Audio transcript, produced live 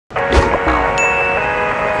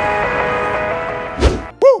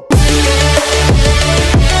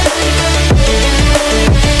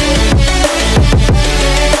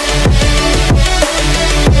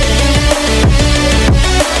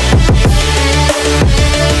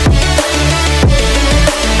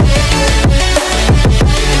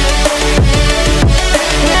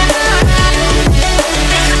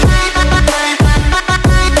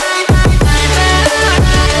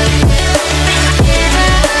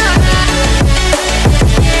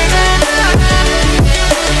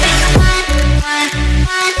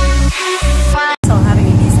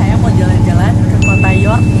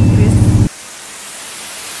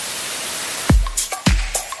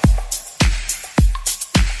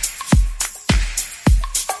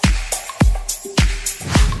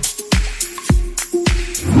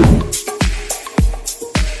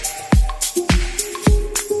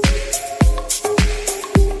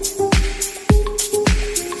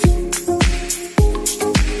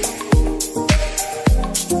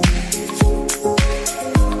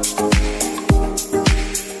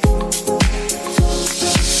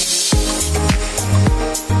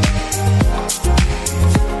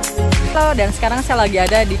Halo, dan sekarang saya lagi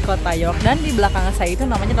ada di kota York, dan di belakang saya itu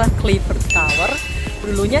namanya adalah Clifford Tower.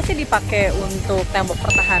 Dulunya sih dipakai untuk tembok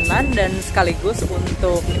pertahanan dan sekaligus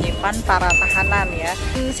untuk menyimpan para tahanan ya.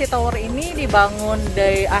 Si tower ini dibangun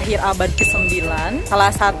dari akhir abad ke-9,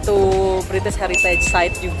 salah satu British Heritage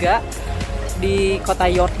Site juga di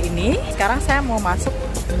kota York ini. Sekarang saya mau masuk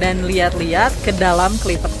dan lihat-lihat ke dalam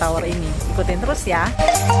Clifford Tower ini. Ikutin terus ya.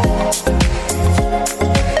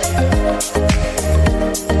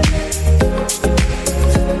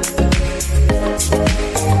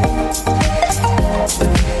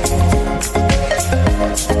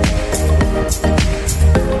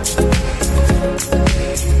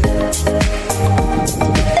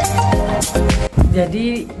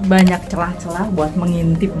 Jadi banyak celah-celah buat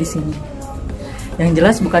mengintip di sini. Yang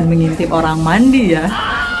jelas bukan mengintip orang mandi ya.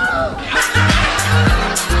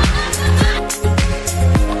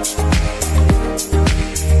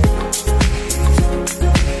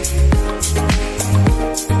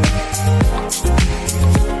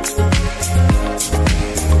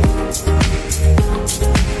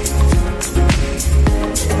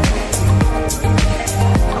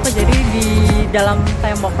 Dalam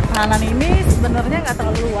tembok pertahanan ini sebenarnya nggak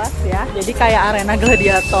terlalu luas ya, jadi kayak arena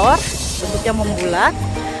gladiator, bentuknya membulat.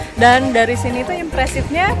 Dan dari sini tuh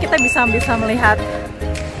impresifnya kita bisa melihat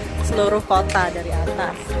seluruh kota dari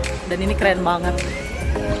atas, dan ini keren banget.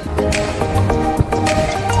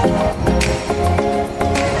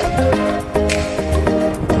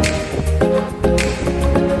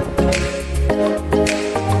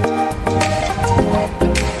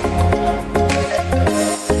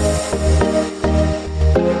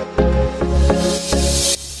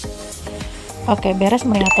 Oke, beres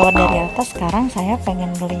melihat tower dari atas, sekarang saya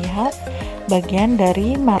pengen melihat bagian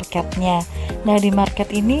dari marketnya. Nah, di market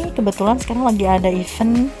ini kebetulan sekarang lagi ada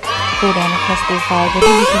event food and festival. Jadi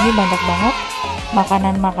di sini banyak banget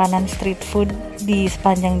makanan-makanan street food di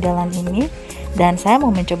sepanjang jalan ini, dan saya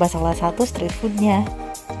mau mencoba salah satu street foodnya.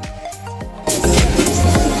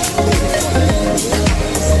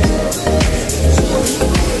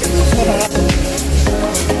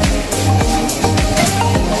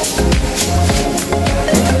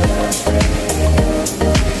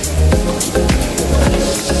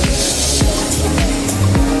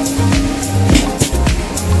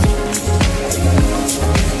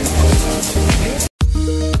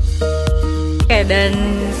 Dan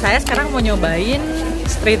saya sekarang mau nyobain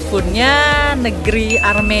street foodnya negeri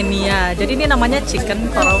Armenia. Jadi ini namanya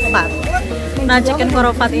chicken khorovat. Nah, chicken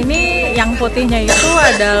khorovat ini yang putihnya itu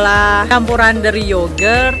adalah campuran dari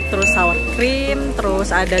yogurt, terus sour cream,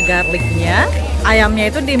 terus ada garlicnya.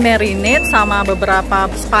 Ayamnya itu di marinate sama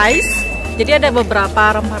beberapa spice. Jadi ada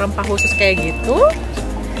beberapa rempah-rempah khusus kayak gitu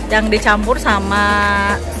yang dicampur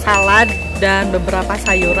sama salad dan beberapa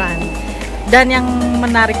sayuran. Dan yang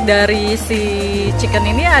menarik dari si chicken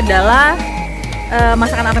ini adalah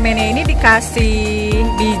masakan Armenia ini dikasih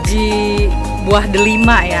biji buah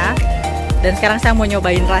delima ya. Dan sekarang saya mau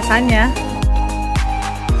nyobain rasanya.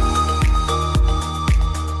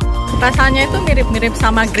 Rasanya itu mirip-mirip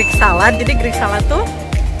sama Greek salad. Jadi Greek salad tuh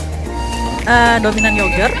dominan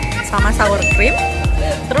yogurt sama sour cream.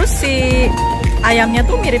 Terus si ayamnya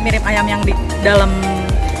tuh mirip-mirip ayam yang di dalam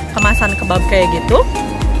kemasan kebab kayak gitu.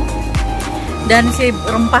 Dan si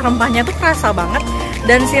rempah-rempahnya tuh kerasa banget,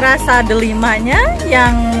 dan si rasa delimanya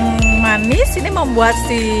yang manis ini membuat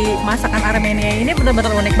si masakan Armenia ini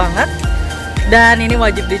benar-benar unik banget, dan ini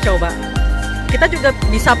wajib dicoba. Kita juga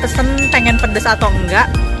bisa pesen pengen pedes atau enggak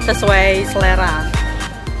sesuai selera.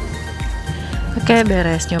 Oke,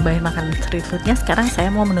 beres nyobain makan street foodnya. Sekarang saya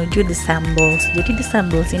mau menuju di Shambles. Jadi di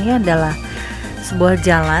Shambles ini adalah sebuah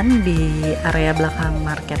jalan di area belakang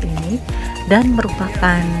market ini, dan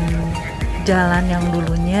merupakan jalan yang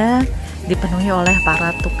dulunya dipenuhi oleh para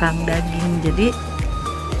tukang daging. Jadi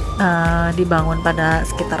dibangun pada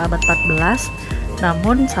sekitar abad 14,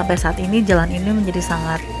 namun sampai saat ini jalan ini menjadi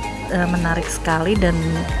sangat menarik sekali dan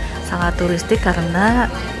sangat turistik karena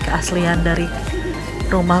keaslian dari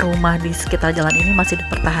rumah-rumah di sekitar jalan ini masih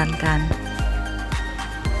dipertahankan.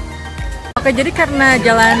 Oke, jadi karena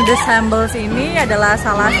jalan The Shambles ini adalah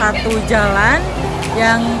salah satu jalan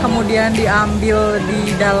yang kemudian diambil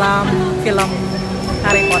di dalam film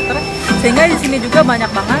Harry Potter, sehingga di sini juga banyak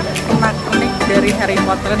banget pernak-pernik dari Harry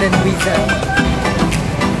Potter dan Wizard.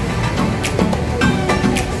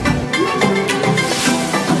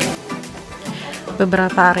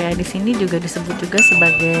 Beberapa area di sini juga disebut juga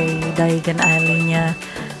sebagai Diagon Alley-nya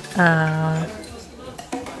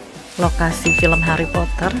lokasi film Harry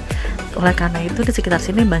Potter. Oleh karena itu di sekitar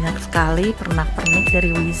sini banyak sekali pernak-pernik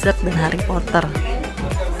dari Wizard dan Harry Potter.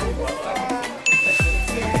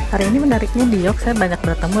 Hari ini menariknya di York saya banyak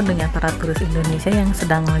bertemu dengan para turis Indonesia yang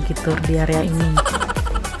sedang lagi tur di area ini.